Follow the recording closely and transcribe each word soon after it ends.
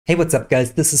Hey, what's up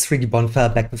guys, this is 3D Bonfire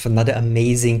back with another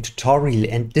amazing tutorial,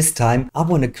 and this time I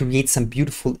want to create some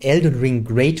beautiful Elden Ring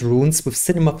Great Runes with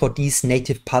Cinema 4D's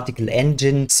native particle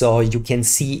engine. So you can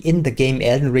see in the game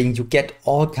Elden Ring you get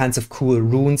all kinds of cool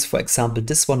runes. For example,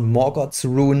 this one, Morgoth's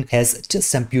rune, has just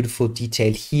some beautiful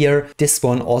detail here. This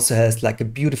one also has like a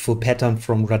beautiful pattern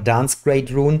from Radahn's Great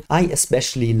Rune. I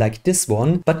especially like this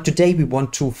one, but today we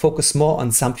want to focus more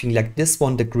on something like this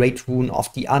one, the Great Rune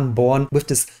of the Unborn, with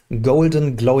this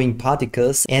golden glowing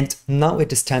particles. And now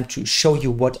it is time to show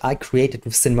you what I created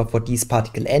with Cinema 4D's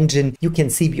particle engine. You can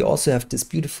see we also have this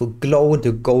beautiful glow,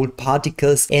 the gold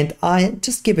particles, and I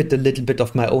just give it a little bit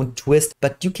of my own twist,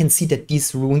 but you can see that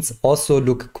these runes also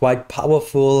look quite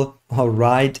powerful.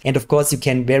 Alright, and of course you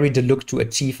can vary the look to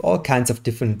achieve all kinds of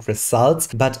different results,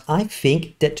 but I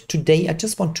think that today I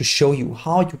just want to show you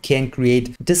how you can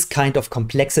create this kind of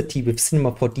complexity with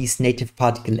Cinema 4D's native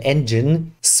particle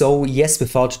engine. So yes,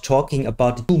 without talking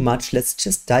about it too much, let's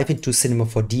just dive into Cinema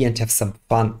 4D and have some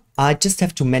fun. I just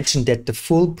have to mention that the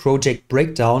full project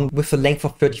breakdown with a length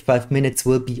of 35 minutes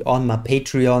will be on my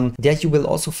Patreon. There you will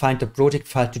also find the project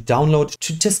file to download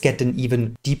to just get an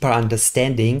even deeper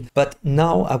understanding. But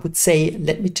now I would say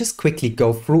let me just quickly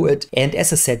go through it. And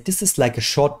as I said, this is like a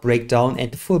short breakdown,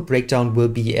 and the full breakdown will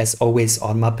be as always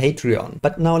on my Patreon.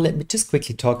 But now let me just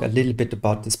quickly talk a little bit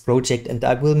about this project, and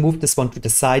I will move this one to the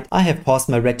side. I have paused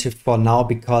my Redshift for now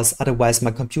because otherwise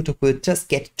my computer will just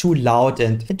get too loud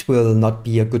and it will not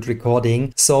be a good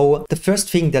recording. So the first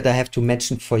thing that I have to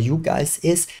mention for you guys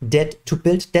is that to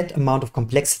build that amount of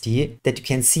complexity that you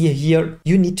can see here,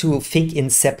 you need to think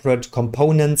in separate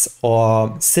components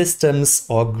or systems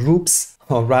or groups.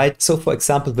 Alright, so for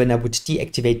example, when I would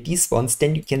deactivate these ones,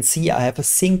 then you can see I have a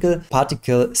single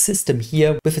particle system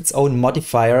here with its own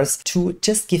modifiers to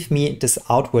just give me this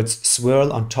outwards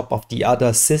swirl on top of the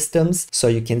other systems. So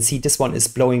you can see this one is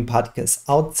blowing particles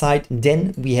outside.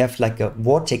 Then we have like a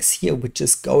vortex here, which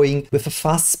is going with a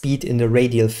fast speed in a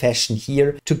radial fashion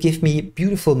here to give me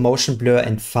beautiful motion blur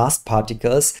and fast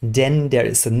particles. Then there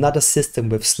is another system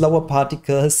with slower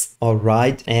particles.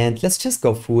 Alright, and let's just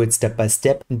go through it step by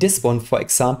step. This one, for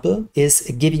example,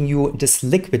 is giving you this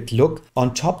liquid look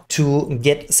on top to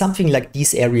get something like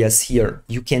these areas here.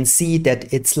 You can see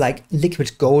that it's like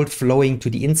liquid gold flowing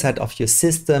to the inside of your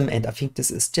system, and I think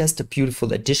this is just a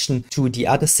beautiful addition to the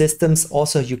other systems.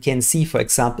 Also, you can see, for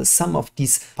example, some of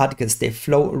these particles, they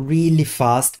flow really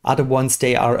fast. Other ones,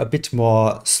 they are a bit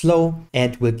more slow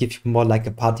and will give you more like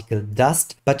a particle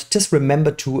dust. But just remember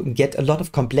to get a lot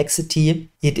of complexity.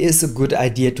 It is a good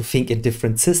idea to think in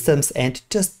different systems and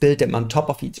just build them on top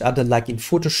of each other, like in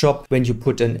Photoshop when you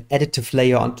put an additive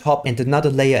layer on top and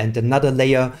another layer and another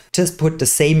layer. Just put the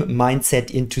same mindset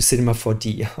into Cinema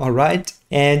 4D. All right.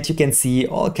 And you can see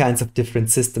all kinds of different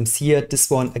systems here. This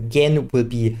one again will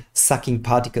be sucking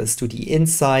particles to the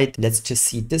inside. Let's just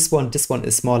see this one. This one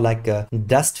is more like a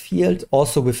dust field,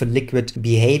 also with a liquid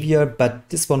behavior, but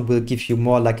this one will give you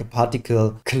more like a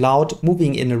particle cloud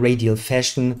moving in a radial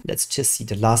fashion. Let's just see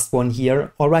the last one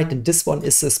here. All right, and this one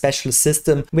is a special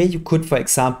system where you could, for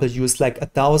example, use like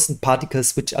 1,000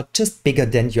 particles, which are just bigger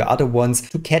than your other ones,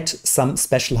 to catch some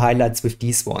special highlights with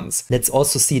these ones. Let's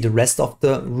also see the rest of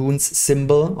the runes symbol.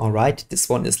 All right, this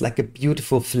one is like a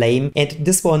beautiful flame, and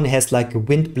this one has like a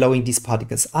wind blowing these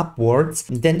particles upwards.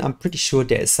 And then I'm pretty sure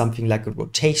there is something like a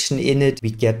rotation in it.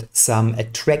 We get some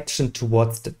attraction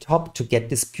towards the top to get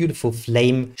this beautiful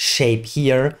flame shape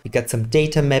here. We got some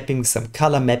data mapping, some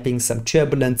color mapping, some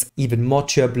turbulence, even more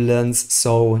turbulence.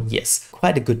 So yes,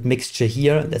 quite a good mixture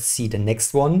here. Let's see the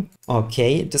next one.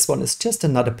 Okay, this one is just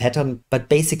another pattern, but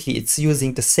basically it's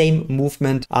using the same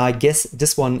movement. I guess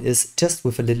this one is just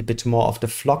with a little bit more of the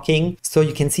flocking. So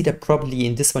you can see that probably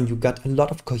in this one you got a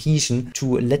lot of cohesion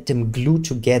to let them glue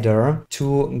together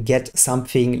to get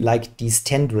something like these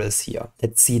tendrils here.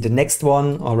 Let's see the next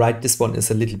one. All right, this one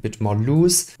is a little bit more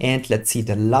loose. And let's see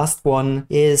the last one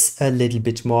is a little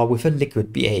bit more with a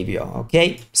liquid behavior.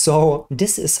 Okay, so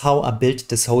this is how I built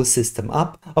this whole system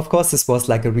up. Of course, this was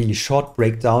like a really short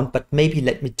breakdown, but maybe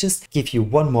let me just give you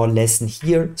one more lesson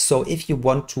here. So if you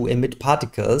want to emit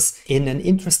particles in an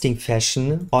interesting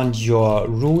fashion on your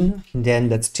rune, then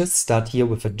let's just start here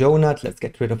with a donut. Let's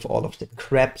get rid of all of the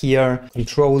crap here.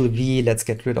 Control V, let's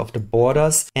get rid of the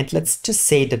borders. And let's just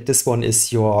say that this one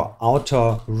is your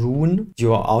outer rune,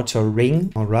 your outer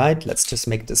ring. All right, let's just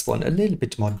make this one a little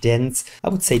bit more dense. I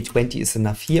would say 20 is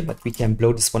enough here, but we can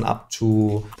blow this one up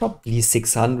to probably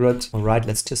 600. All right,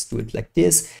 let's just do it like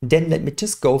this. Then let me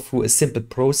just go through a simple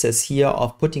process here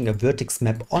of putting a vertex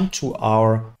map onto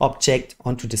our object,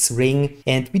 onto this ring.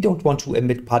 And we don't want to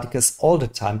emit particles all the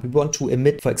time. We want to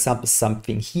emit, for example,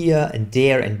 something here and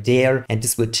there, and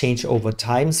this will change over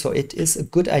time. So it is a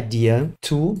good idea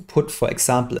to put, for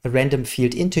example, a random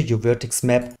field into your vertex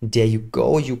map. There you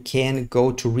go. You can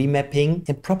go to remapping,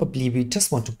 and probably we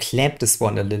just want to clamp this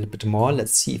one a little bit more.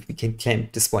 Let's see if we can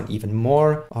clamp this one even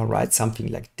more. All right, something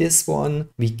like this one.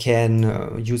 We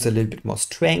can use a little bit more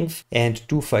strength and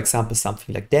do, for example,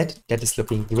 something like that. That is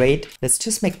looking great. Let's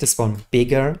just make this one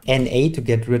bigger. NA to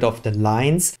get rid of the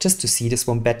lines, just to see this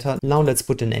one better. Now let's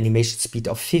put an animation speed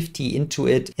of 50 into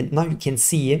it. And now you can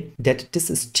see that this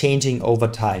is changing over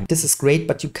time. This is great,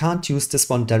 but you can't use this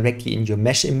one directly in your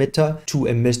mesh emitter to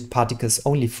emit particles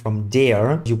only from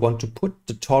there. You want to put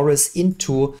the torus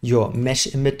into your mesh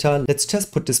emitter. Let's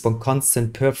just put this one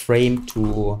constant per frame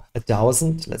to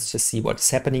 1000. Let's just see what's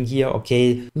happening here.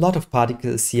 Okay, a lot of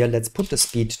particles here. Let's put the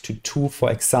speed to 2,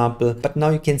 for example. But now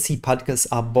you can see particles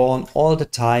are born all the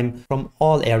time from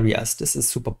all areas. This is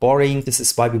super boring. This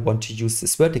is why we want to use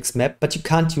this vertex map, but you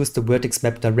can't use the vertex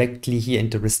map directly here in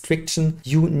the restriction.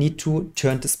 You need to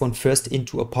turn this one first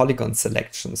into a polygon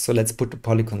selection. So let's put the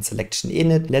polygon selection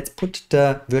in it. Let's put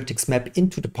the vertex map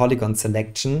into the polygon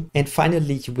selection. And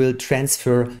finally, you will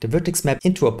transfer the vertex map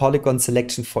into a polygon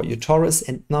selection for your torus.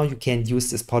 And now you can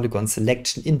use this polygon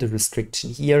selection in the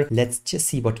restriction here. Let's just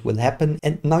see what will happen.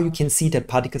 And now you can see that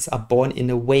particles are born in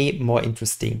a way more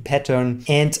interesting pattern.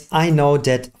 And I know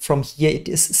that from here, it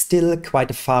is still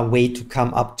quite a far way to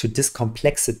come up to this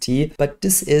complexity, but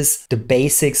this is the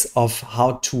basics of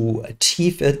how to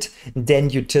achieve it. Then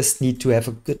you just need to have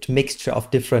a good mixture of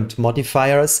different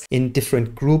modifiers in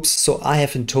different groups. So I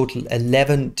have in total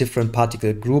 11 different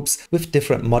particle groups with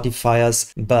different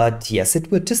modifiers. But yes,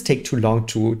 it would just take too long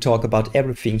to talk about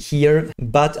everything here.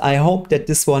 But I hope that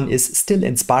this one is still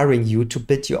inspiring you to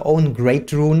build your own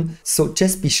great rune. So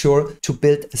just be sure to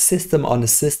build a system on a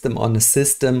system on a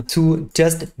system to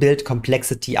just build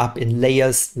complexity up in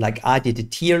layers like I did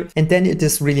it here. And then it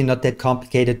is really not that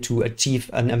complicated to achieve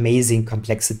an amazing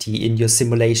complexity in your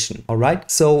simulation. All right.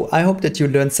 So I hope that you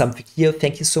learned something here.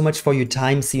 Thank you so much for your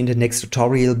time. See you in the next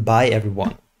tutorial. Bye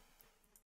everyone.